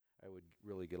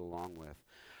would really get along with.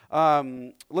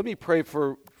 Let me pray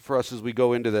for us as we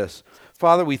go into this.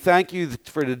 Father, we thank you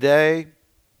for today.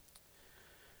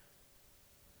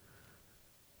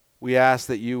 We ask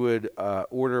that you would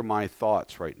order my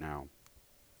thoughts right now.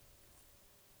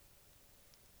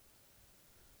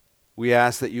 We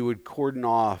ask that you would cordon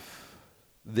off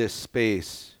this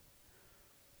space,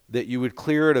 that you would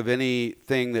clear it of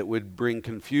anything that would bring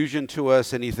confusion to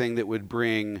us, anything that would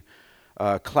bring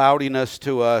cloudiness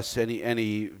to us,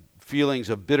 any feelings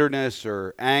of bitterness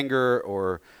or anger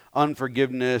or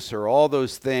unforgiveness or all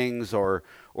those things, or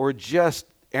just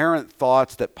errant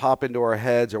thoughts that pop into our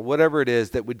heads, or whatever it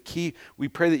is that would keep. We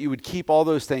pray that you would keep all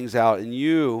those things out, and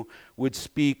you would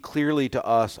speak clearly to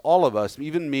us, all of us,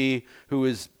 even me who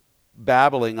is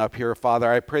babbling up here. Father,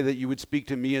 I pray that you would speak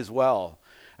to me as well.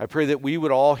 I pray that we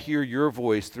would all hear your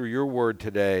voice through your word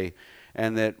today,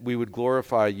 and that we would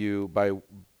glorify you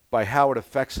by how it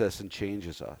affects us and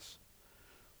changes us.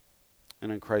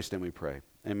 And in Christ's name we pray.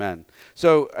 Amen.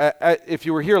 So if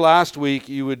you were here last week,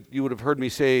 you would have heard me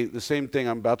say the same thing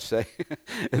I'm about to say.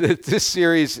 This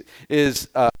series is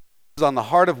on the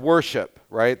heart of worship,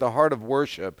 right? The heart of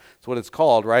worship. That's what it's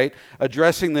called, right?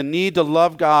 Addressing the need to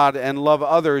love God and love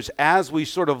others as we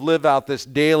sort of live out this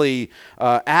daily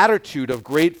attitude of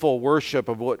grateful worship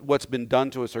of what's been done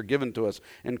to us or given to us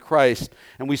in Christ.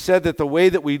 And we said that the way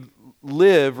that we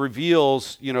live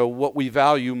reveals, what we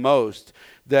value most.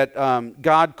 That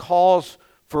God calls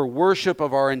for worship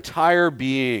of our entire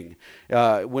being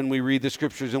when we read the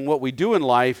scriptures, and what we do in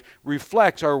life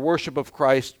reflects our worship of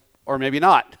Christ, or maybe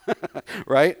not,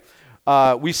 right?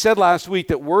 We said last week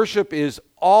that worship is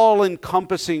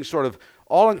all-encompassing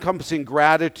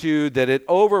gratitude, that it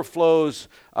overflows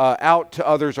out to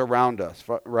others around us,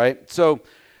 right? So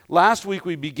last week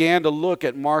we began to look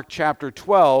at Mark chapter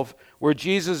 12, where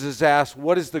Jesus is asked,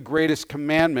 what is the greatest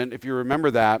commandment, if you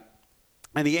remember that?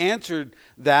 And he answered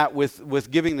that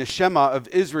with giving the Shema of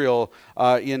Israel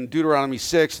in Deuteronomy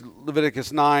 6,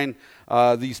 Leviticus 9,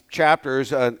 these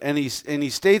chapters. And he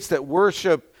states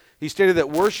that he stated that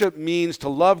worship means to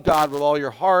love God with all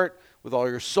your heart, with all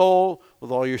your soul,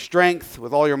 with all your strength,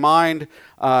 with all your mind,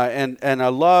 and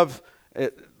a love,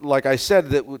 like I said,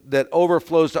 that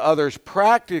overflows to others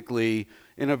practically,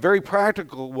 in a very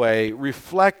practical way,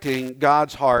 reflecting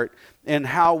God's heart and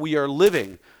how we are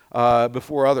living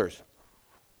before others.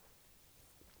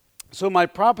 So my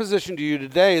proposition to you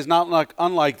today is not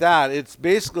unlike that. It's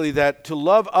basically that to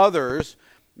love others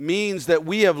means that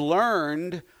we have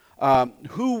learned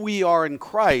who we are in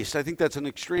Christ. I think that's an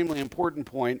extremely important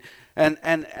point. And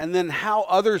then how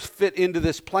others fit into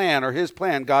this plan, or his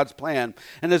plan, God's plan.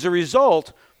 And as a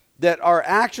result, that our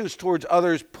actions towards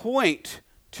others point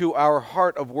to our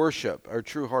heart of worship, our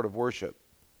true heart of worship.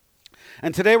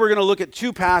 And today we're going to look at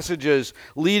two passages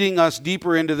leading us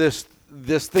deeper into this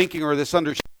thinking or this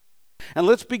understanding. And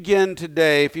let's begin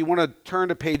today. If you want to turn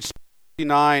to page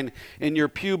 69 in your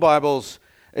pew Bibles,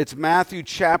 it's Matthew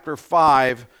chapter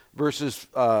 5, verses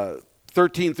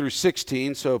 13 through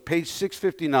 16. So page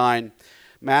 659,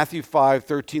 Matthew 5,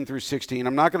 13 through 16.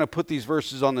 I'm not going to put these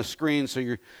verses on the screen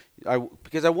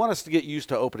because I want us to get used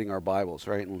to opening our Bibles,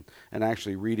 right, and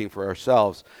actually reading for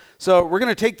ourselves. So we're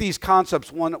going to take these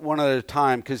concepts one at a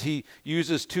time, because he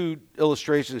uses two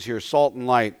illustrations here, salt and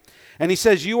light. And he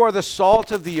says, you are the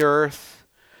salt of the earth,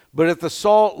 but if the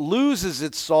salt loses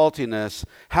its saltiness,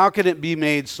 how can it be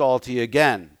made salty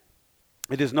again?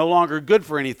 It is no longer good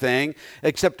for anything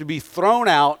except to be thrown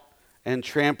out and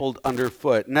trampled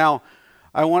underfoot. Now,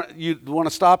 I want to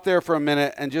stop there for a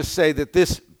minute and just say that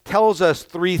this tells us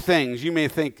three things. You may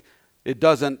think it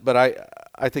doesn't, but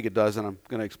I think it does, and I'm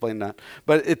going to explain that.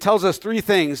 But it tells us three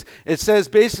things. It says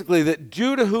basically that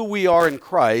due to who we are in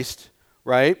Christ,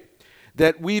 right,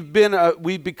 that we've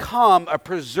become a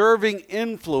preserving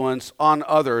influence on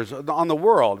others, on the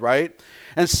world, right?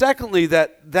 And secondly,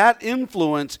 that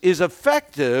influence is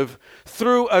effective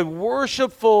through a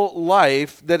worshipful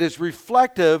life that is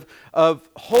reflective of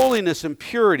holiness and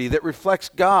purity, that reflects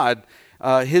God,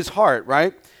 his heart,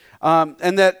 right?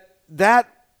 And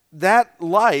that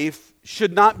life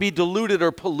should not be diluted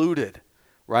or polluted,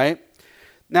 right?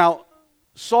 Now,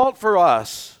 salt for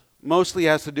us mostly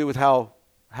has to do with how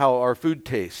our food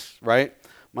tastes, right?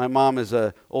 My mom is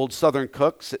an old Southern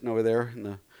cook sitting over there in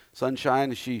the sunshine,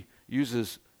 and she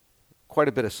uses quite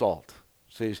a bit of salt.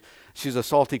 She's a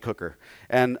salty cooker,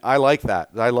 and I like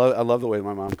that. I love the way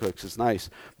my mom cooks. It's nice,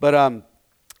 but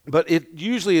it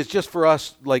usually is just for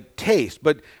us like taste.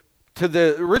 But to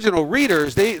the original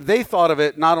readers, they thought of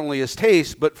it not only as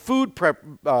taste, but food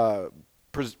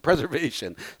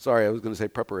preservation. Sorry, I was going to say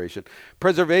preparation.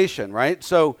 Preservation, right?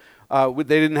 So they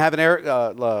didn't have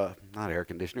an not air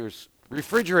conditioners,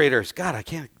 refrigerators. God, I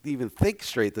can't even think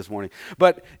straight this morning.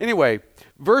 But anyway,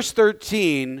 verse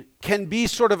 13 can be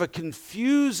sort of a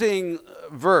confusing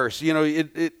verse. You know,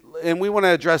 and we want to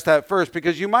address that first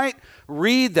because you might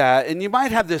read that and you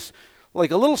might have this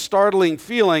like a little startling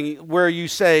feeling where you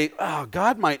say, oh,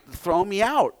 God might throw me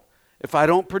out if I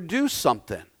don't produce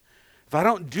something. If I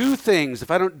don't do things, if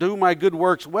I don't do my good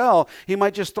works well, he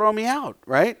might just throw me out,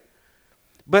 right?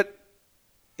 But,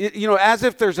 as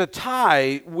if there's a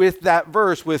tie with that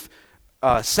verse, with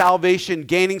salvation,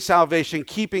 gaining salvation,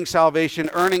 keeping salvation,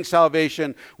 earning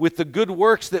salvation, with the good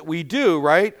works that we do,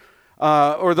 right?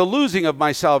 Or the losing of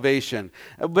my salvation.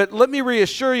 But let me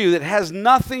reassure you that it has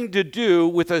nothing to do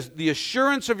with the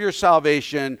assurance of your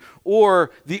salvation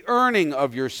or the earning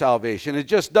of your salvation. It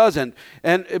just doesn't.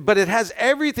 But it has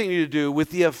everything to do with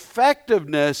the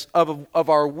effectiveness of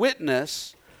our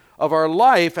witness, of our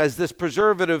life as this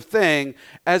preservative thing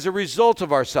as a result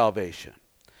of our salvation.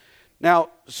 Now,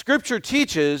 Scripture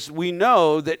teaches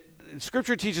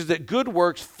that good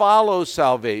works follow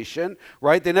salvation,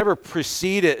 right? They never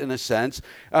precede it in a sense.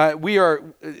 They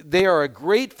are a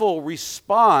grateful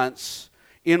response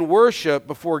in worship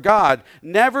before God.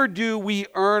 Never do we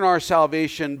earn our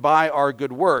salvation by our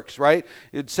good works, right?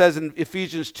 It says in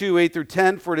Ephesians 2, 8 through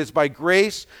 10, for it is by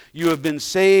grace you have been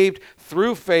saved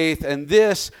through faith, and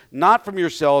this not from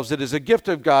yourselves. It is a gift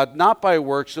of God, not by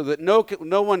works, so that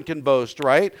no one can boast,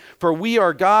 right? For we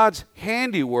are God's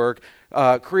handiwork,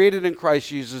 created in Christ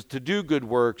Jesus to do good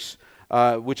works,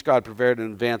 which God prepared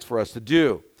in advance for us to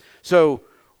do. So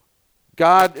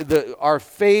our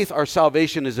faith, our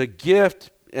salvation is a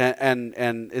gift, and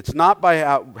it's not by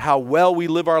how well we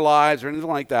live our lives or anything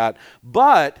like that,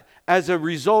 but as a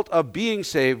result of being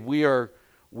saved,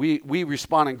 we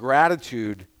respond in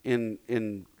gratitude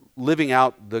in living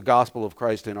out the gospel of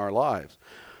Christ in our lives.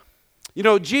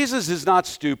 Jesus is not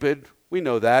stupid. We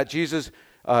know that. Jesus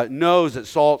knows that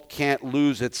salt can't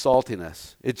lose its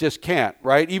saltiness. It just can't,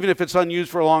 right? Even if it's unused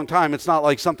for a long time, it's not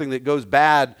like something that goes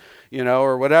bad,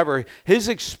 or whatever. His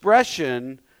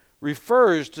expression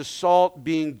refers to salt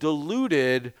being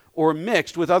diluted or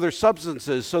mixed with other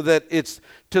substances so that it's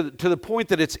to the point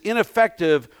that it's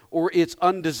ineffective or it's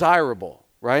undesirable,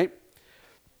 right?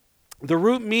 The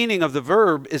root meaning of the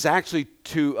verb is actually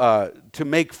to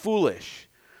make foolish,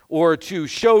 or to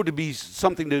show to be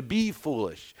something to be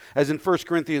foolish, as in 1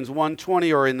 Corinthians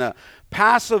 1:20, or in the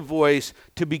passive voice,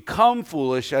 to become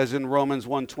foolish, as in Romans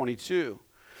 1:22.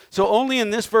 So only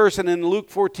in this verse and in Luke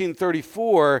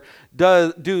 14:34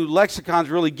 do lexicons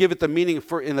really give it the meaning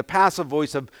in the passive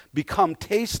voice of become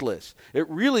tasteless. It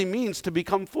really means to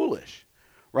become foolish,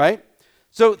 right?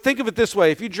 So think of it this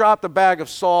way. If you dropped a bag of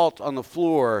salt on the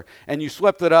floor and you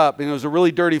swept it up, and it was a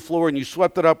really dirty floor, and you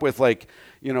swept it up with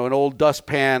an old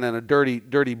dustpan and a dirty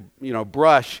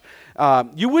brush,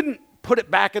 you wouldn't put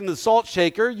it back in the salt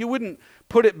shaker. You wouldn't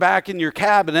put it back in your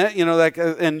cabinet,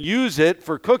 and use it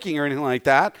for cooking or anything like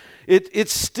that.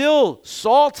 It's still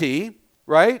salty,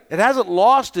 right? It hasn't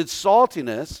lost its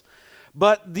saltiness,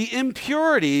 but the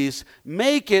impurities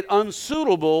make it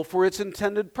unsuitable for its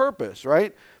intended purpose,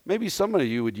 right? Maybe some of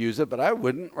you would use it, but I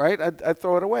wouldn't, right? I'd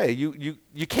throw it away.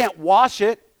 You can't wash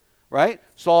it, right?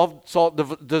 Salt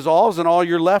dissolves, and all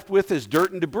you're left with is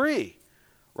dirt and debris,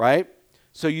 right?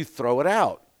 So you throw it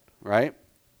out, right?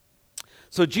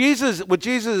 So what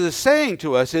Jesus is saying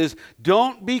to us is,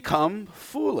 don't become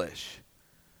foolish.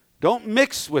 Don't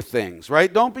mix with things,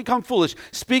 right? Don't become foolish.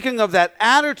 Speaking of that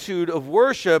attitude of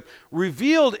worship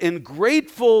revealed in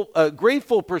grateful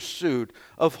pursuit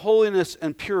of holiness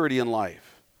and purity in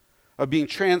life, of being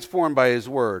transformed by his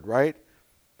word, right?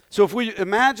 So if we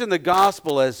imagine the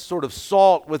gospel as sort of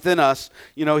salt within us,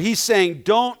 he's saying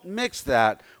don't mix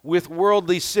that with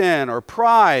worldly sin or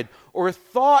pride or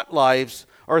thought lives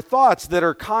or thoughts that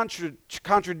are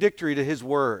contradictory to his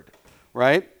word,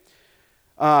 right?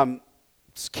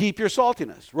 Keep your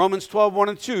saltiness. Romans 12:1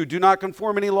 and 2, do not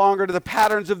conform any longer to the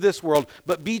patterns of this world,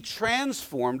 but be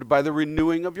transformed by the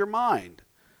renewing of your mind,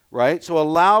 right? So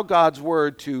allow God's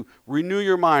word to renew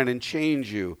your mind and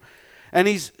change you. And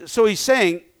he's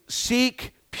saying,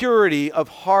 seek purity of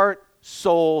heart,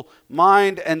 soul,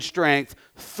 mind, and strength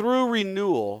through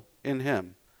renewal in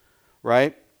him,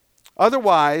 right?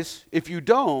 Otherwise, if you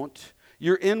don't,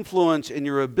 your influence and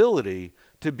your ability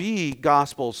to be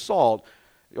gospel salt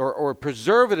or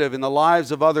preservative in the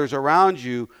lives of others around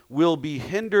you will be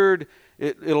hindered.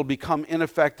 It'll become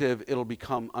ineffective. It'll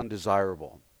become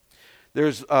undesirable.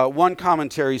 There's one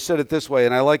commentary said it this way,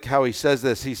 and I like how he says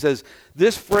this. He says,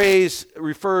 this phrase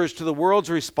refers to the world's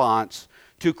response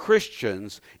to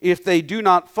Christians if they do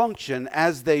not function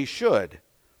as they should.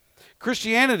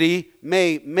 Christianity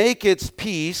may make its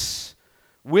peace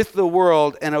with the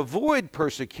world and avoid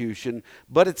persecution,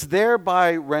 but it's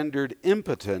thereby rendered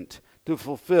impotent to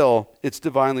fulfill its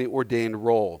divinely ordained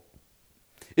role.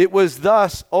 It will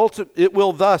thus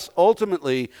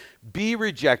ultimately be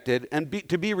rejected, and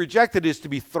to be rejected is to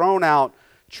be thrown out,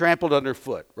 trampled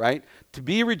underfoot, right? To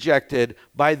be rejected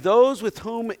by those with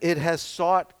whom it has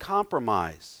sought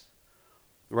compromise,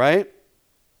 right?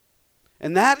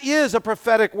 And that is a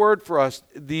prophetic word for us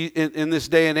in this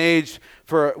day and age,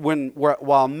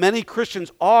 while many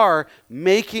Christians are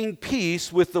making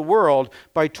peace with the world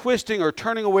by twisting or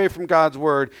turning away from God's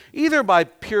word, either by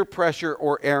peer pressure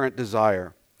or errant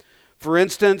desire. For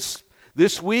instance,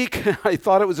 this week, I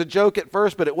thought it was a joke at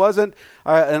first, but it wasn't.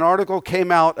 An article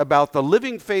came out about the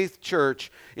Living Faith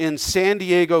Church in San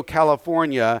Diego,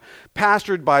 California,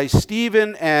 pastored by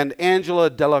Stephen and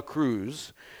Angela De La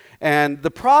Cruz. And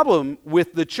the problem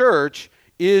with the church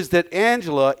is that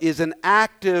Angela is an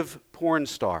active porn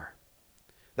star.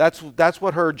 That's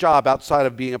what her job outside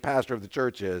of being a pastor of the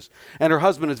church is. And her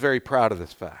husband is very proud of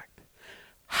this fact.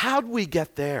 How do we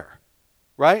get there?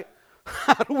 Right?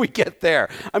 How do we get there?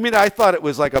 I mean, I thought it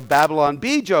was like a Babylon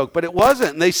Bee joke, but it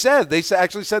wasn't. And they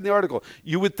actually said in the article,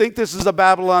 you would think this is a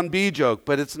Babylon Bee joke,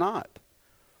 but it's not.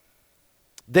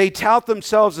 They tout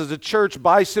themselves as a church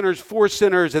by sinners, for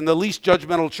sinners, and the least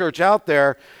judgmental church out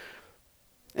there.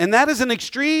 And that is an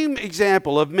extreme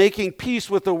example of making peace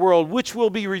with the world, which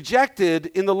will be rejected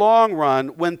in the long run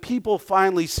when people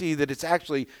finally see that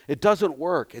it doesn't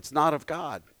work. It's not of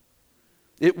God.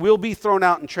 It will be thrown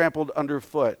out and trampled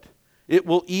underfoot. It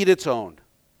will eat its own,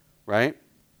 right?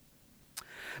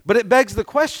 But it begs the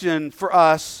question for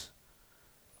us,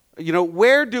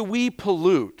 where do we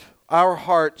pollute our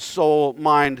heart, soul,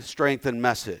 mind, strength, and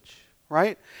message,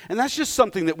 right? And that's just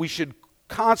something that we should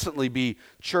constantly be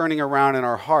churning around in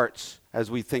our hearts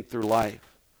as we think through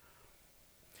life.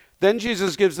 Then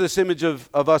Jesus gives this image of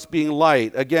us being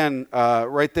light. Again,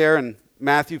 right there in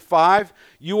Matthew 5,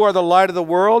 you are the light of the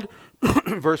world.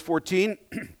 Verse 14,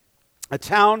 a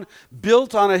town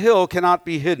built on a hill cannot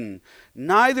be hidden.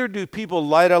 Neither do people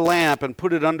light a lamp and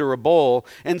put it under a bowl.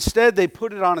 Instead, they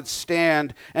put it on its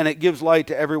stand, and it gives light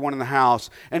to everyone in the house.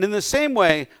 And in the same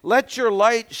way, let your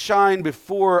light shine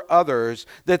before others,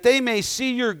 that they may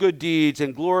see your good deeds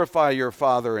and glorify your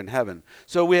Father in heaven.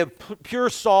 So we have pure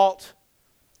salt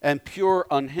and pure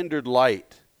unhindered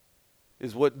light.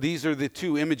 These are the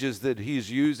two images that he's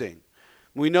using.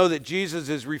 We know that Jesus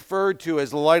is referred to as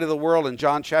the light of the world in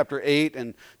John chapter 8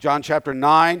 and John chapter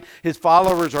 9. His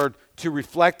followers are to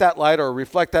reflect that light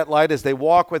as they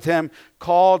walk with him,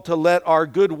 called to let our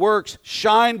good works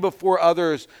shine before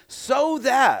others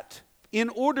in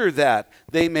order that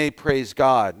they may praise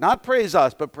God. Not praise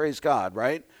us, but praise God,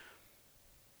 right?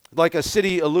 Like a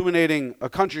city illuminating a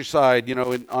countryside,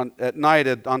 at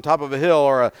night on top of a hill,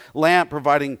 or a lamp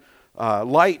providing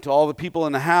light to all the people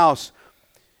in the house.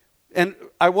 And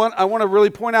I want to really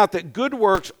point out that good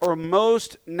works are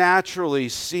most naturally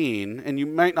seen, and you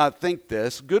might not think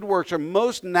this, good works are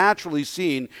most naturally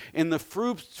seen in the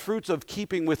fruits of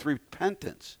keeping with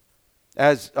repentance.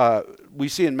 As we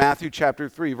see in Matthew chapter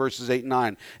 3, verses 8 and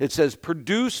 9. It says,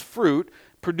 producing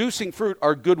fruit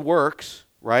are good works,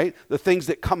 right? The things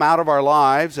that come out of our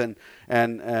lives and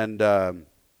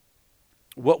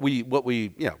what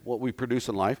we produce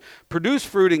in life. Produce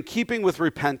fruit in keeping with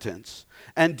repentance.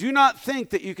 And do not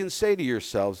think that you can say to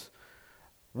yourselves,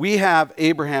 we have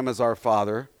Abraham as our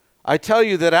father. I tell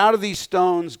you that out of these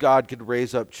stones, God could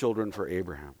raise up children for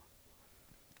Abraham.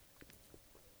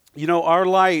 Our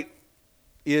light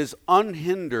is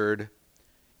unhindered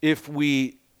if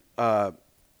our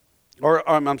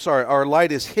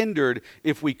light is hindered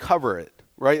if we cover it.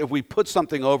 Right? If we put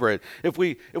something over it, if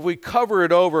we cover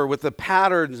it over with the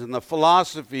patterns and the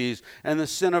philosophies and the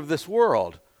sin of this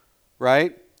world,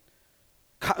 right?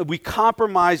 We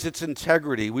compromise its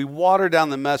integrity. We water down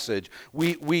the message.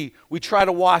 We try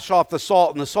to wash off the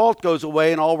salt, and the salt goes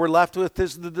away, and all we're left with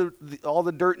is all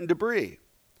the dirt and debris.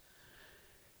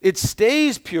 It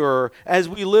stays pure as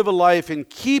we live a life in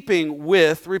keeping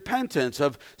with repentance,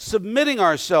 of submitting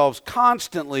ourselves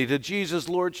constantly to Jesus'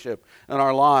 lordship in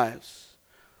our lives,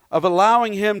 of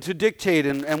allowing him to dictate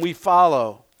and we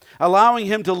follow, allowing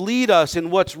him to lead us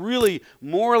in what's really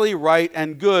morally right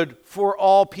and good for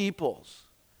all peoples,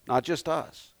 not just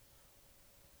us.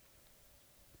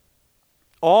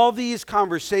 all these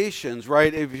conversations,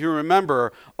 right, if you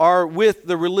remember, are with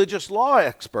the religious law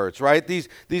experts, right?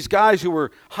 These guys who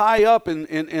were high up in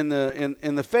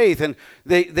the faith, and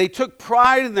they took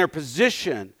pride in their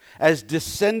position as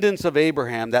descendants of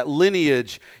Abraham, that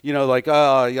lineage, like,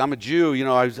 I'm a Jew,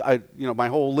 my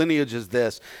whole lineage is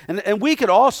this. And we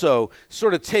could also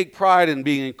sort of take pride in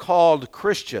being called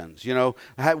Christians,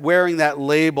 wearing that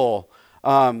label.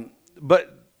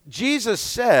 But Jesus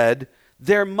said,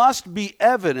 there must be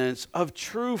evidence of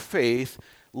true faith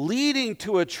leading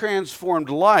to a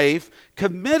transformed life,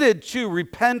 committed to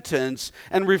repentance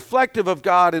and reflective of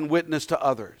God and witness to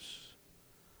others.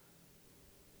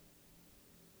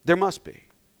 There must be.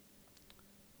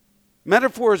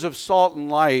 Metaphors of salt and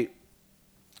light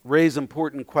raise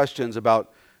important questions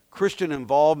about Christian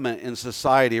involvement in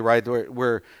society, right?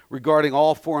 Where regarding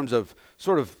all forms of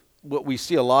sort of what we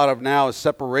see a lot of now is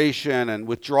separation and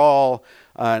withdrawal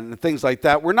and things like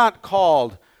that. We're not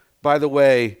called, by the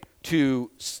way,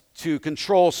 to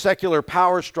control secular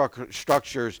power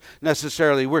structures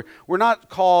necessarily. We're not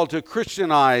called to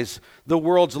Christianize the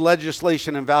world's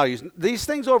legislation and values. These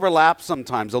things overlap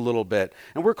sometimes a little bit,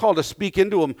 and we're called to speak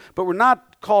into them, but we're not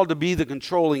called to be the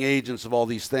controlling agents of all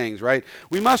these things, right?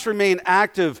 We must remain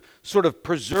active, sort of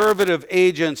preservative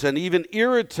agents and even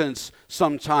irritants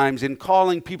sometimes in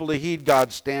calling people to heed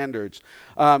God's standards.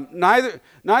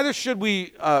 Neither should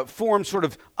we form sort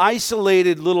of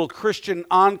isolated little Christian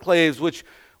enclaves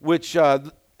which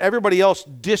everybody else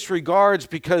disregards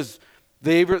because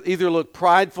they either look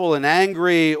prideful and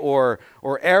angry or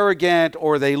arrogant,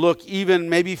 or they look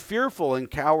even maybe fearful and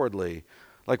cowardly.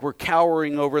 Like we're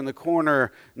cowering over in the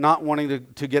corner, not wanting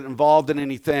to get involved in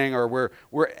anything, or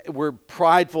we're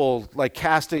prideful, like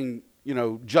casting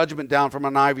judgment down from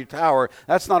an ivory tower.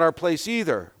 That's not our place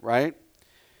either, right?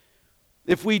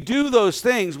 If we do those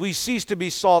things, we cease to be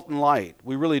salt and light.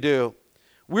 We really do.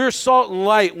 We're salt and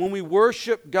light when we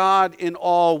worship God in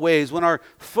all ways, when our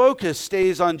focus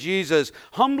stays on Jesus,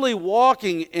 humbly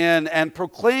walking in and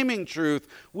proclaiming truth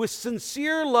with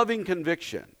sincere, loving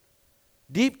conviction,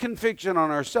 deep conviction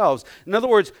on ourselves. In other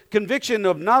words, conviction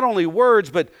of not only words,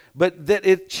 but that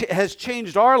it has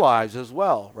changed our lives as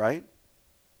well, right?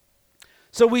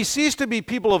 So we cease to be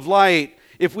people of light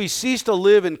if we cease to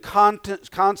live in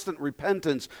constant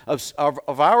repentance of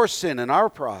our sin and our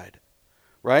pride.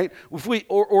 Right? If we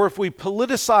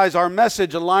politicize our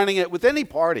message, aligning it with any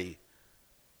party,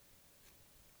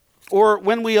 or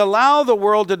when we allow the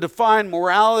world to define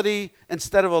morality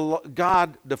instead of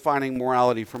God defining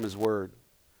morality from His Word,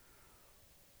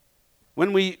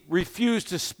 when we refuse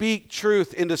to speak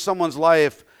truth into someone's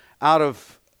life out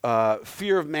of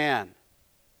fear of man,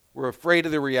 we're afraid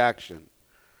of the reaction,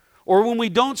 or when we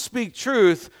don't speak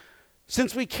truth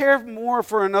since we care more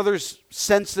for another's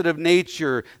sensitive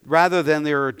nature rather than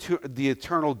the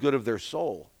eternal good of their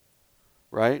soul,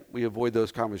 right? We avoid those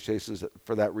conversations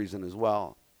for that reason as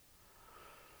well.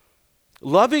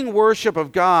 Loving worship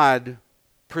of God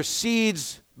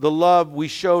precedes the love we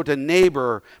show to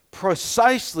neighbor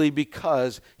precisely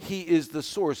because He is the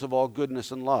source of all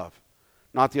goodness and love,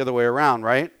 not the other way around,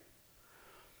 right?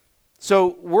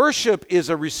 So worship is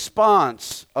a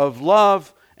response of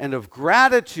love and of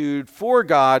gratitude for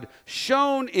God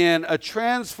shown in a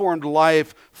transformed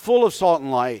life full of salt and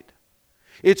light.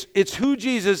 It's who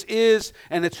Jesus is,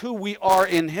 and it's who we are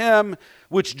in Him,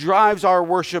 which drives our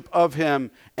worship of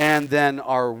Him and then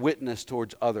our witness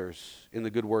towards others in the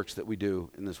good works that we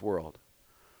do in this world.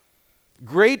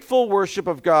 Grateful worship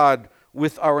of God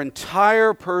with our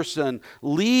entire person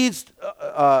leads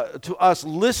to us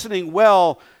listening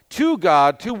well to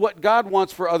God, to what God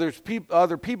wants for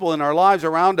other people in our lives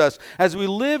around us. As we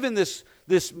live in this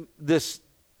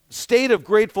state of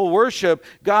grateful worship,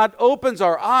 God opens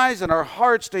our eyes and our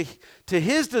hearts to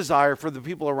His desire for the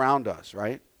people around us,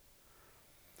 right?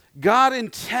 God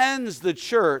intends the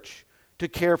church to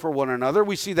care for one another.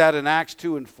 We see that in Acts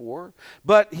 2 and 4.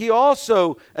 But He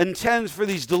also intends for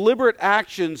these deliberate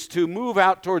actions to move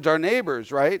out towards our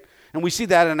neighbors, right? And we see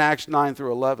that in Acts 9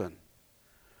 through 11.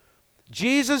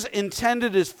 Jesus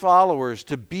intended His followers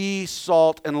to be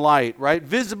salt and light, right?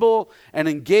 Visible and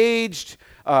engaged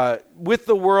with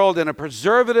the world in a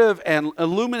preservative and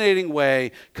illuminating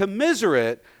way,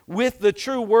 commiserate with the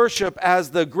true worship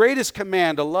as the greatest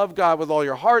command to love God with all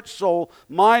your heart, soul,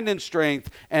 mind, and strength,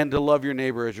 and to love your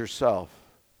neighbor as yourself.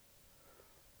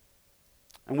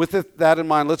 And with that in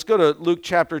mind, let's go to Luke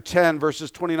chapter 10, verses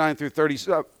 29 through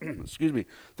 37.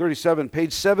 37,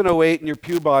 page 708 in your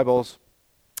pew Bibles.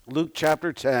 Luke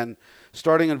chapter 10,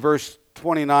 starting in verse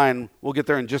 29. We'll get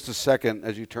there in just a second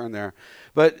as you turn there.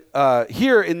 But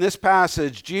here in this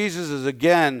passage, Jesus is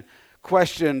again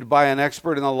questioned by an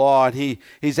expert in the law, and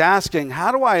he's asking,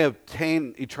 how do I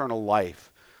obtain eternal life?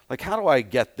 Like, how do I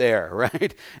get there,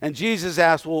 right? And Jesus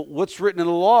asked, well, what's written in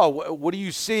the law? What do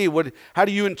you see? How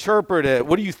do you interpret it?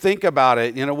 What do you think about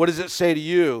it? What does it say to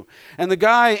you? And the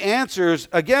guy answers,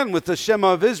 again, with the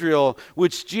Shema of Israel,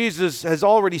 which Jesus has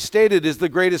already stated is the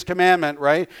greatest commandment,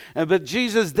 right? But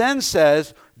Jesus then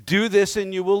says, do this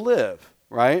and you will live,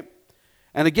 right?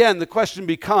 And again, the question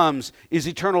becomes, is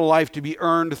eternal life to be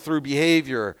earned through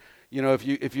behavior?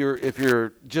 If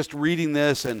you're just reading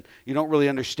this and you don't really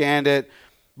understand it.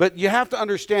 But you have to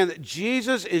understand that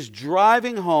Jesus is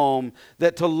driving home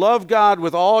that to love God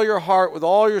with all your heart, with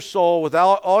all your soul, with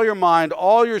all your mind,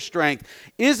 all your strength,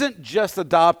 isn't just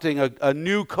adopting a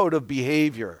new code of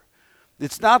behavior.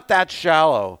 It's not that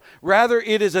shallow. Rather,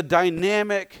 it is a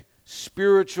dynamic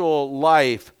spiritual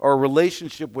life or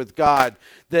relationship with God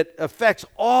that affects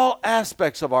all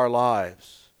aspects of our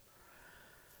lives.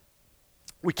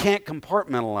 We can't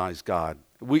compartmentalize God.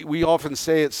 We often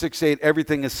say at 6-8,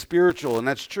 everything is spiritual, and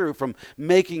that's true, from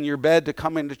making your bed to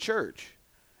coming to church.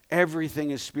 Everything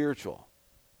is spiritual.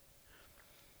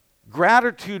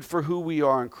 Gratitude for who we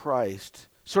are in Christ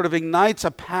sort of ignites a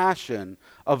passion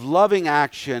of loving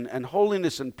action and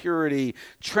holiness and purity,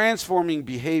 transforming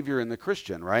behavior in the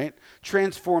Christian, right?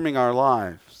 Transforming our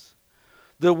lives.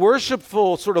 The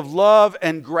worshipful sort of love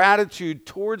and gratitude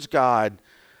towards God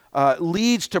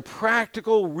leads to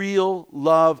practical, real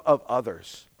love of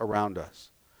others around us.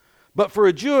 But for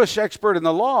a Jewish expert in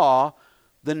the law,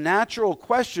 the natural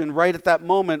question right at that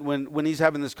moment when he's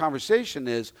having this conversation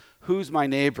is, who's my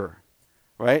neighbor?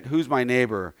 Right? Who's my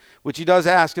neighbor? Which he does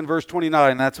ask in verse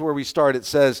 29. That's where we start. It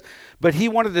says, but he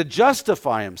wanted to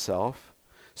justify himself.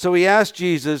 So he asked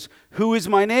Jesus, who is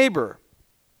my neighbor?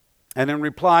 And in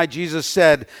reply, Jesus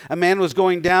said, a man was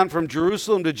going down from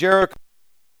Jerusalem to Jericho,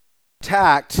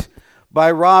 attacked by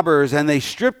robbers, and they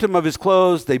stripped him of his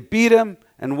clothes, they beat him,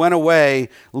 and went away,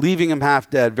 leaving him half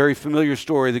dead. Very familiar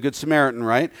story, the Good Samaritan,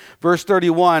 right? Verse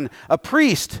 31, a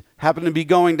priest happened to be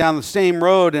going down the same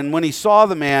road, and when he saw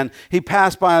the man, he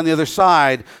passed by on the other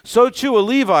side. So too a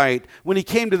Levite, when he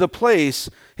came to the place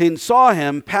and saw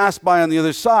him, passed by on the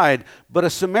other side. But a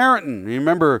Samaritan,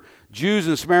 remember, Jews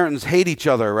and Samaritans hate each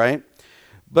other, right?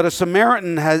 But a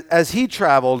Samaritan, as he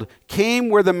traveled, came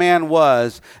where the man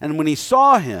was, and when he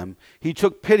saw him, he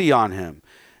took pity on him.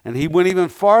 And he went even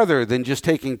farther than just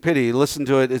taking pity. Listen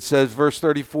to it. It says, verse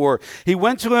 34, he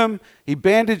went to him, he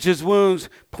bandaged his wounds,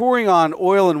 pouring on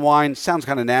oil and wine. Sounds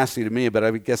kind of nasty to me, but I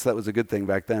guess that was a good thing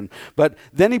back then. But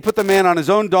then he put the man on his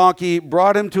own donkey,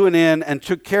 brought him to an inn, and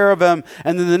took care of him.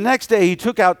 And then the next day he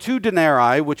took out 2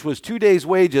 denarii, which was 2 days'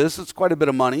 wages. It's quite a bit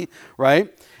of money,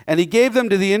 right? And he gave them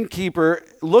to the innkeeper.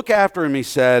 Look after him, he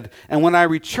said, and when I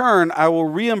return, I will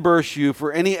reimburse you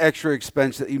for any extra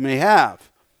expense that you may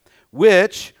have.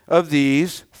 Which of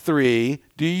these 3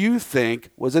 do you think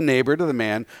was a neighbor to the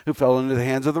man who fell into the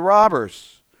hands of the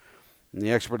robbers? And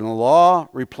the expert in the law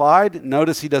replied,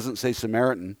 notice he doesn't say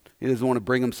Samaritan. He doesn't want to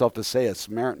bring himself to say a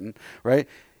Samaritan, right?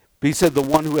 But he said the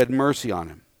one who had mercy on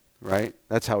him, right?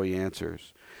 That's how he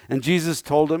answers. And Jesus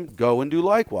told him, go and do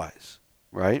likewise,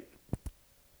 right?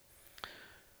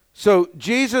 So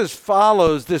Jesus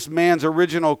follows this man's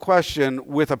original question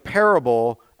with a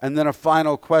parable and then a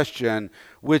final question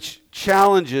which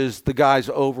challenges the guy's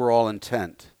overall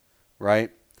intent, right?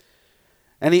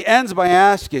 And he ends by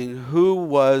asking, who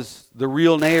was the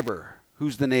real neighbor?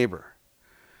 Who's the neighbor?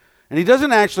 And he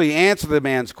doesn't actually answer the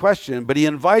man's question, but he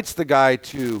invites the guy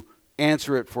to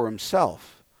answer it for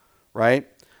himself, right?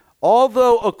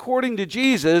 Although according to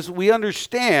Jesus, we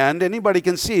understand, anybody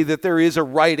can see that there is a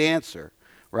right answer,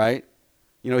 right?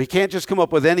 He can't just come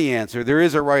up with any answer. There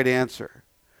is a right answer.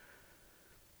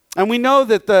 And we know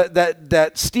that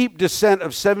that steep descent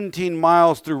of 17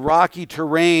 miles through rocky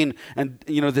terrain and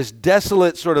this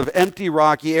desolate sort of empty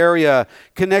rocky area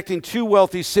connecting 2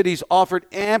 wealthy cities offered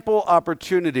ample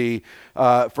opportunity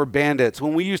for bandits.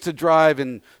 When we used to drive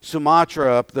in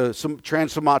Sumatra up the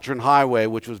Trans-Sumatran Highway,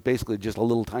 which was basically just a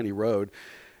little tiny road,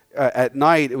 at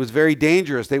night it was very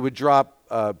dangerous. They would drop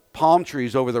palm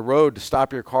trees over the road to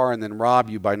stop your car and then rob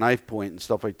you by knife point and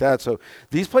stuff like that. So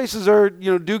these places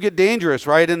do get dangerous,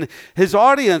 right? And his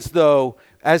audience, though,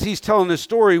 as he's telling this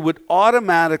story, would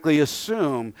automatically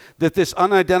assume that this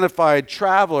unidentified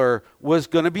traveler was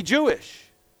going to be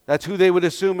Jewish. That's who they would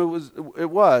assume it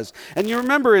was. And you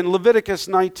remember in Leviticus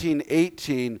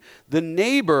 19:18, the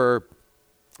neighbor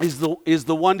is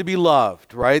the one to be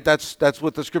loved, right? That's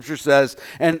what the scripture says.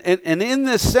 And in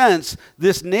this sense,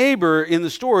 this neighbor in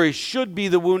the story should be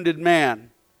the wounded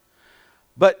man.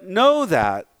 But know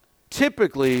that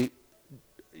typically,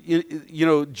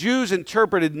 Jews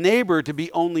interpreted neighbor to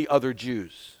be only other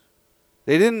Jews.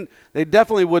 They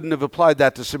definitely wouldn't have applied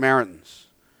that to Samaritans,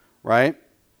 right?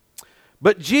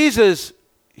 But Jesus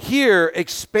here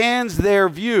expands their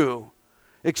view,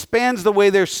 expands the way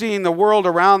they're seeing the world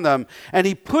around them, and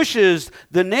he pushes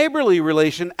the neighborly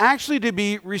relation actually to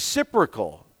be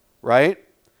reciprocal, right?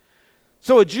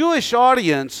 So a Jewish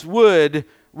audience would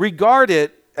regard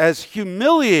it as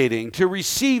humiliating to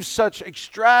receive such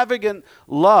extravagant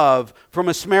love from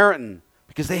a Samaritan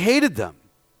because they hated them,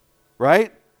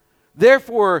 right?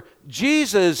 Therefore,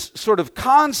 Jesus' sort of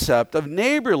concept of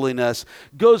neighborliness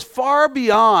goes far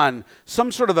beyond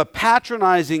some sort of a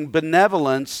patronizing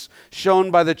benevolence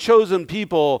shown by the chosen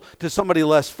people to somebody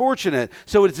less fortunate.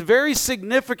 So it's very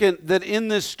significant that in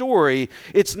this story,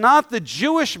 it's not the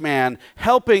Jewish man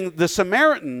helping the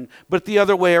Samaritan, but the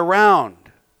other way around.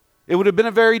 It would have been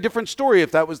a very different story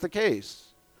if that was the case.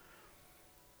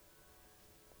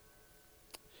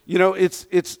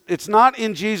 It's not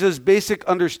in Jesus' basic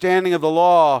understanding of the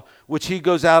law, which he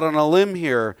goes out on a limb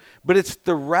here, but it's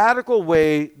the radical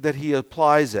way that he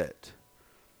applies it.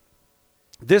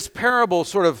 This parable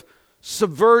sort of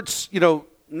subverts,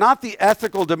 not the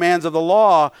ethical demands of the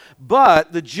law,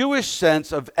 but the Jewish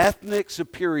sense of ethnic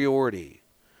superiority.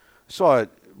 I saw a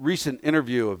recent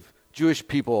interview of Jewish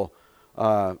people,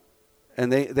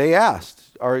 and they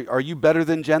asked, are you better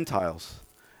than Gentiles?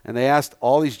 And they asked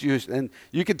all these Jews, and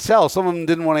you could tell some of them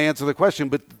didn't want to answer the question,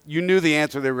 but you knew the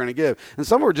answer they were going to give. And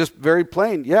some were just very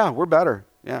plain, yeah, we're better.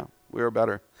 Yeah, we are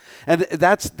better. And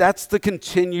that's the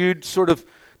continued sort of,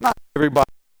 not everybody.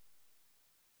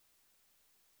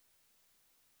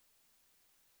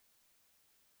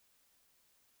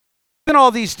 In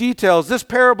all these details, this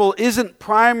parable isn't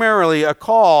primarily a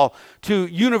call to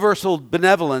universal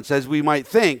benevolence as we might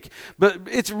think, but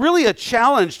it's really a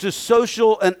challenge to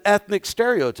social and ethnic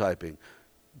stereotyping.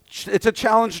 It's a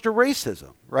challenge to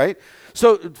racism, right?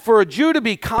 So for a Jew to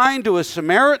be kind to a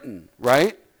Samaritan,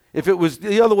 right, if it was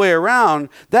the other way around,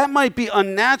 that might be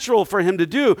unnatural for him to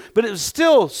do, but it was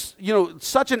still,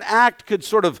 such an act could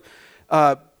sort of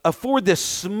afford this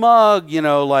smug,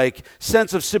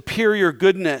 sense of superior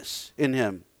goodness in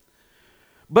him.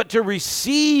 But to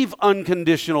receive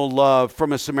unconditional love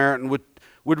from a Samaritan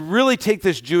would really take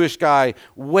this Jewish guy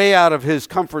way out of his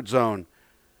comfort zone.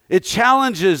 It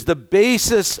challenges the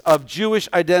basis of Jewish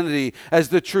identity as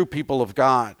the true people of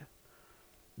God.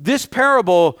 This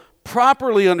parable,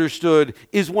 properly understood,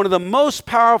 is one of the most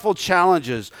powerful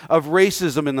challenges of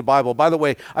racism in the Bible. By the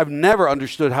way, I've never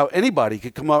understood how anybody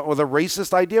could come up with a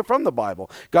racist idea from the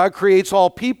Bible. God creates all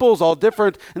peoples, all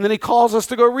different, and then he calls us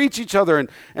to go reach each other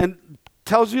and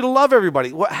tells you to love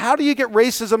everybody. How do you get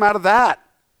racism out of that?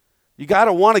 You got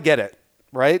to want to get it,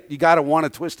 right? You got to want to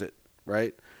twist it,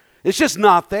 right? It's just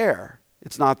not there.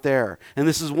 It's not there. And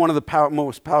this is one of the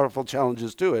most powerful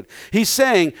challenges to it. He's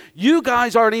saying, you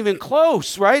guys aren't even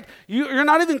close, right? You're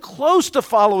not even close to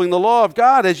following the law of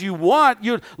God as you want.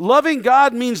 Loving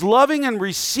God means loving and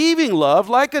receiving love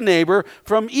like a neighbor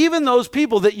from even those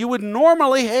people that you would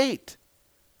normally hate.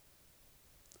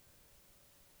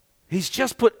 He's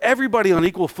just put everybody on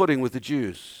equal footing with the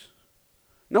Jews.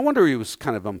 No wonder he was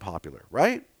kind of unpopular,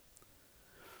 right?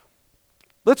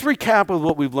 Let's recap with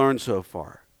what we've learned so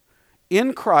far.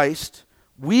 In Christ,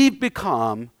 we've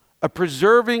become a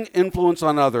preserving influence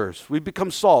on others. We've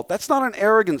become salt. That's not an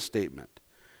arrogant statement,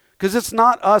 because it's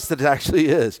not us that it actually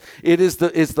is.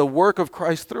 It's the work of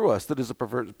Christ through us that is a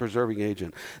preserving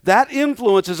agent. That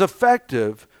influence is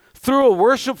effective through a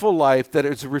worshipful life that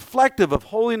is reflective of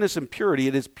holiness and purity.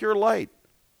 It is pure light.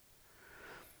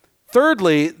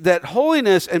 Thirdly, that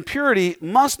holiness and purity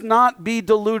must not be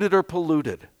diluted or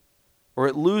polluted, or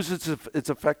it loses its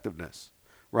effectiveness,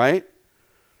 right?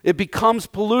 It becomes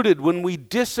polluted when we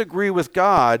disagree with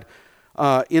God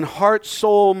in heart,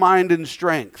 soul, mind, and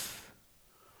strength.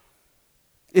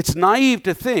 It's naive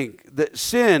to think that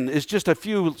sin is just a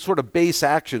few sort of base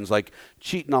actions like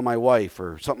cheating on my wife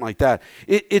or something like that.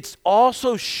 It's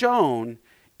also shown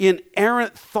in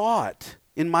errant thought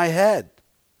in my head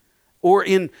or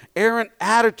in errant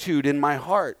attitude in my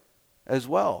heart as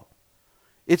well.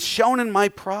 It's shown in my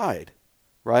pride,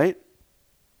 right?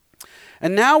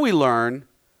 And now we learn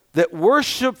that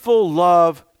worshipful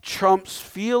love trumps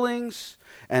feelings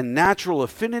and natural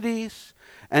affinities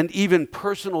and even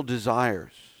personal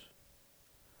desires.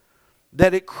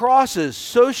 That it crosses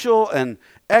social and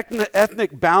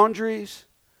ethnic boundaries.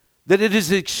 That it is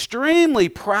extremely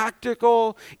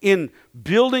practical in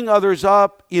building others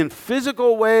up in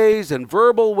physical ways and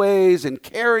verbal ways and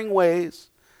caring ways.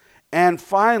 And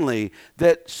finally,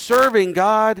 that serving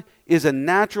God is a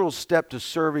natural step to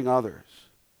serving others.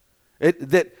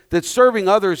 That serving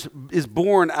others is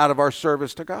born out of our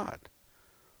service to God.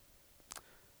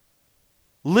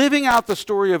 Living out the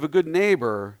story of a good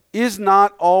neighbor is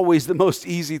not always the most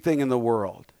easy thing in the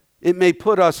world. It may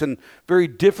put us in very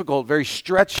difficult, very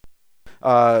stretched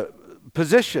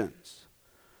positions.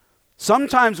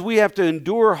 Sometimes we have to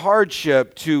endure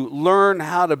hardship to learn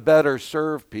how to better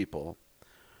serve people.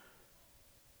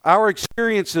 Our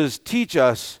experiences teach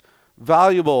us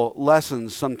valuable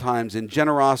lessons sometimes in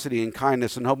generosity and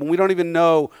kindness and hope, and we don't even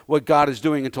know what God is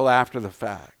doing until after the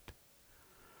fact.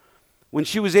 When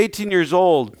she was 18 years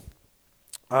old,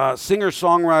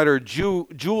 singer-songwriter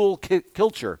Jewel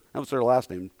Kilcher, that was her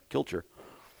last name, Kilcher,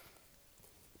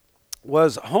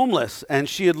 was homeless, and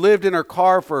she had lived in her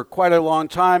car for quite a long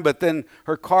time, but then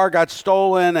her car got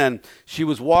stolen, and she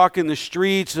was walking the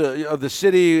streets of the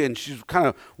city, and she's kind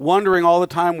of wondering all the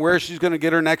time where she's going to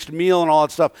get her next meal and all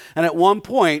that stuff. And at one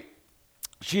point,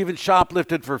 she even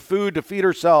shoplifted for food to feed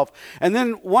herself. And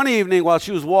then one evening, while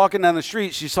she was walking down the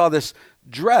street, she saw this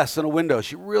dress in a window.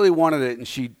 She really wanted it, and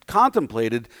she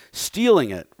contemplated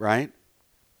stealing it, right?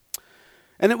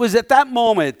 And it was at that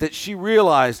moment that she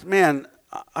realized, man,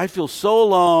 I feel so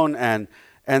alone, and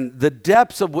the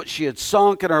depths of what she had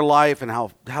sunk in her life and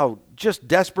how just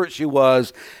desperate she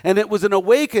was. And it was an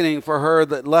awakening for her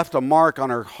that left a mark on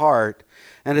her heart,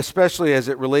 and especially as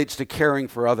it relates to caring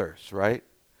for others, right?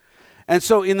 And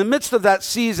so in the midst of that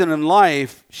season in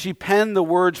life, she penned the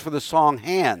words for the song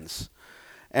Hands.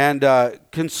 And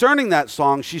concerning that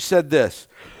song, she said this,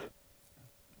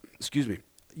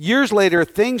 years later,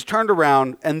 things turned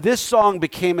around, and this song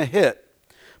became a hit.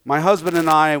 My husband and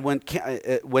I went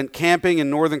camping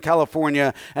in Northern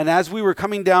California, and as we were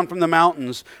coming down from the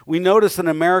mountains, we noticed an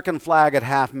American flag at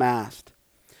half-mast.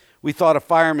 We thought a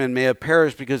fireman may have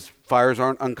perished because fires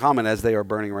aren't uncommon as they are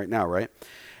burning right now, right?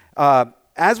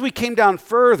 As we came down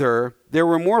further, there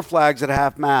were more flags at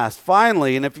half-mast.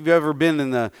 Finally, and if you've ever been in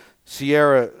the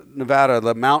Sierra Nevada,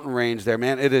 the mountain range there,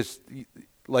 man, it is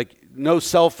like no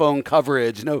cell phone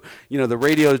coverage, the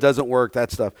radio doesn't work, that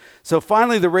stuff. So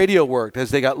finally the radio worked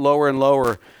as they got lower and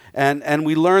lower, and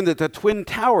we learned that the Twin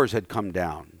Towers had come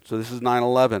down. So this is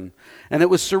 9/11, and it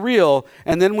was surreal.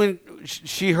 And then when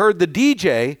she heard the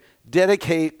DJ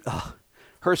dedicate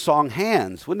her song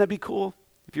Hands, wouldn't that be cool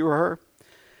if you were her?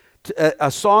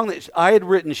 A song that I had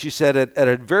written, she said, at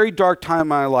a very dark time in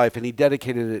my life, and he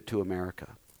dedicated it to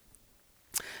America.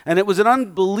 And it was an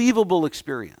unbelievable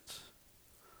experience.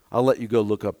 I'll let you go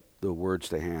look up the words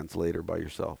to Hands later by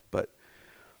yourself. But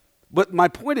my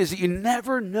point is that you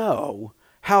never know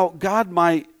how God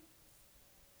might,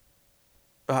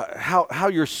 how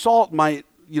your salt might,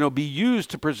 be used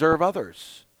to preserve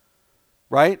others,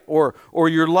 right? Or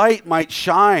your light might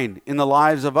shine in the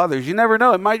lives of others. You never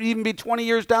know. It might even be 20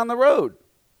 years down the road.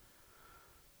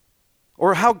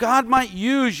 Or how God might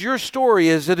use your story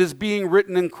as it is being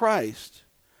written in Christ.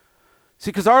 See,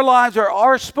 because our lives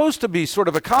are supposed to be sort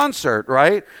of a concert,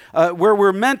 right? Where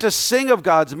we're meant to sing of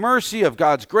God's mercy, of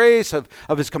God's grace, of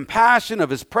His compassion, of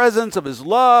His presence, of His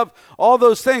love, all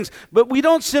those things. But we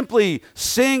don't simply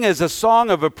sing as a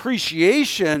song of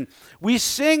appreciation. We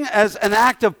sing as an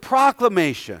act of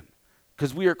proclamation,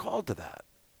 because we are called to that.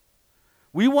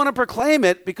 We want to proclaim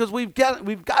it because we've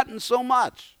gotten so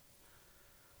much.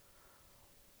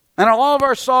 And all of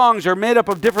our songs are made up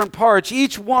of different parts.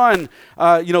 Each one,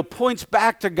 points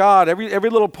back to God. Every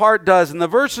little part does. And the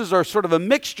verses are sort of a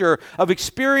mixture of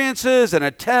experiences and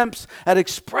attempts at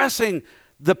expressing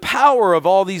the power of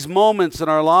all these moments in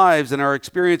our lives and our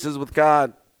experiences with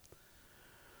God.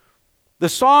 The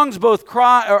songs both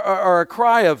are a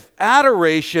cry of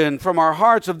adoration from our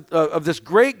hearts of this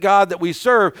great God that we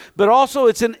serve, but also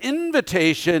it's an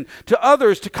invitation to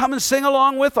others to come and sing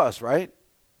along with us, right?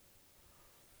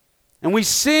 And we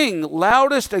sing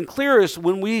loudest and clearest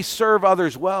when we serve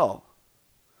others well.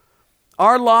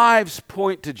 Our lives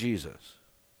point to Jesus.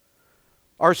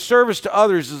 Our service to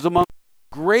others is among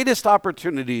the greatest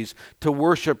opportunities to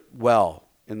worship well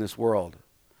in this world.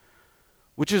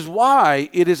 Which is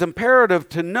why it is imperative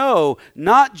to know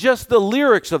not just the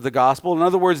lyrics of the gospel, in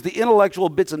other words, the intellectual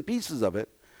bits and pieces of it,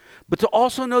 but to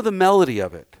also know the melody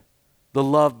of it, the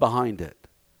love behind it,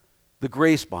 the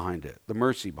grace behind it, the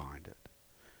mercy behind it.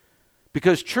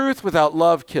 Because truth without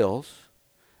love kills,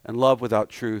 and love without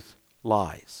truth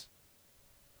lies.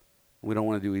 We don't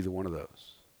want to do either one of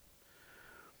those.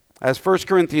 As 1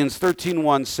 Corinthians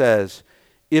 13:1 says,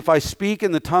 if I speak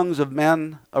in the tongues of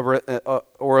men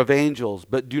or of angels,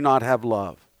 but do not have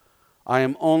love, I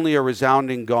am only a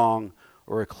resounding gong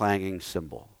or a clanging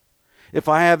cymbal. If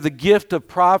I have the gift of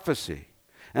prophecy,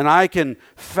 and I can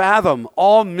fathom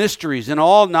all mysteries and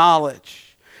all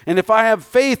knowledge, And if I have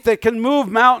faith that can move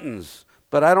mountains,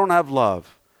 but I don't have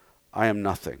love, I am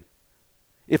nothing.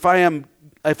 If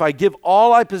I give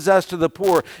all I possess to the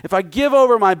poor, if I give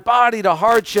over my body to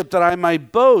hardship that I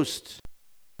might boast,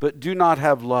 but do not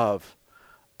have love,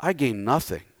 I gain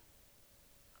nothing.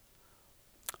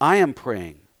 I am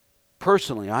praying,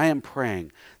 personally, I am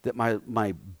praying that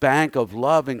my bank of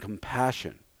love and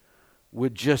compassion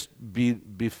would just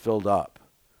be filled up.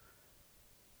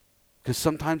 Because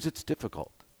sometimes it's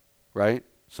difficult, right?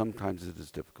 Sometimes it is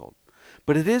difficult.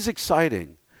 But it is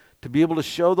exciting to be able to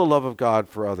show the love of God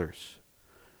for others.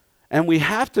 And we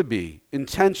have to be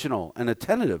intentional and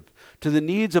attentive to the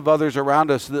needs of others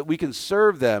around us so that we can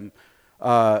serve them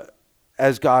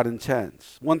as God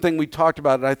intends. One thing we talked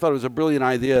about, and I thought it was a brilliant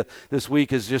idea this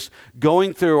week, is just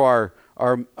going through our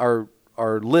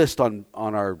list on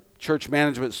our church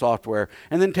management software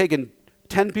and then taking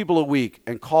 10 people a week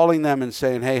and calling them and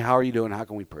saying, hey, how are you doing? How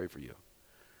can we pray for you?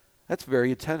 That's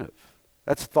very attentive.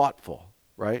 That's thoughtful,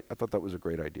 right? I thought that was a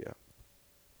great idea.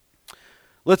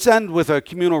 Let's end with a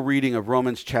communal reading of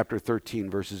Romans chapter 13,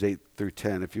 verses 8 through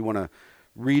 10. If you want to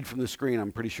read from the screen,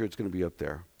 I'm pretty sure it's going to be up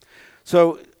there.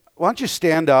 So why don't you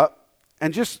stand up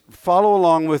and just follow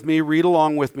along with me, read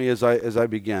along with me as I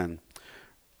begin.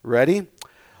 Ready?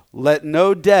 Let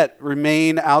no debt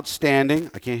remain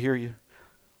outstanding. I can't hear you.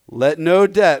 Let no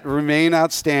debt remain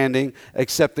outstanding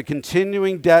except the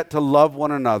continuing debt to love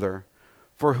one another.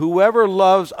 For whoever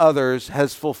loves others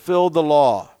has fulfilled the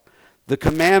law. The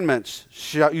commandments,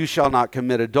 you shall not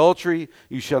commit adultery,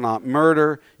 you shall not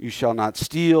murder, you shall not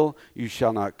steal, you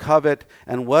shall not covet,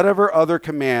 and whatever other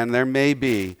command there may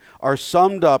be are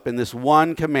summed up in this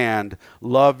one command: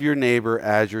 love your neighbor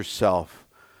as yourself.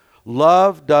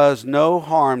 Love does no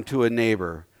harm to a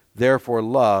neighbor. Therefore,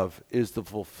 love is the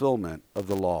fulfillment of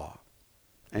the law.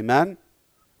 Amen?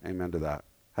 Amen to that.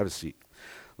 Have a seat.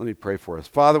 Let me pray for us.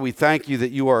 Father, we thank you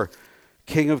that you are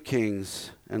King of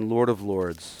kings and Lord of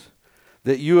lords,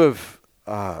 that you have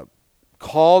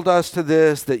called us to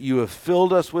this, that you have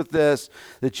filled us with this,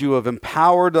 that you have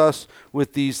empowered us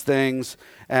with these things,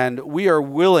 and we are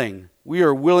willing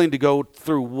to go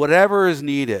through whatever is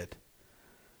needed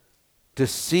to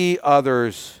see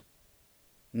others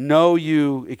know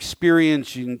you,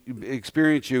 experience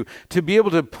you, to be able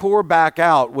to pour back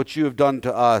out what you have done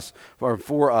to us or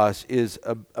for us is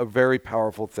a very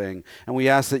powerful thing. And we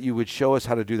ask that you would show us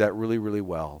how to do that really, really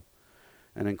well.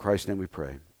 And in Christ's name we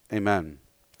pray. Amen.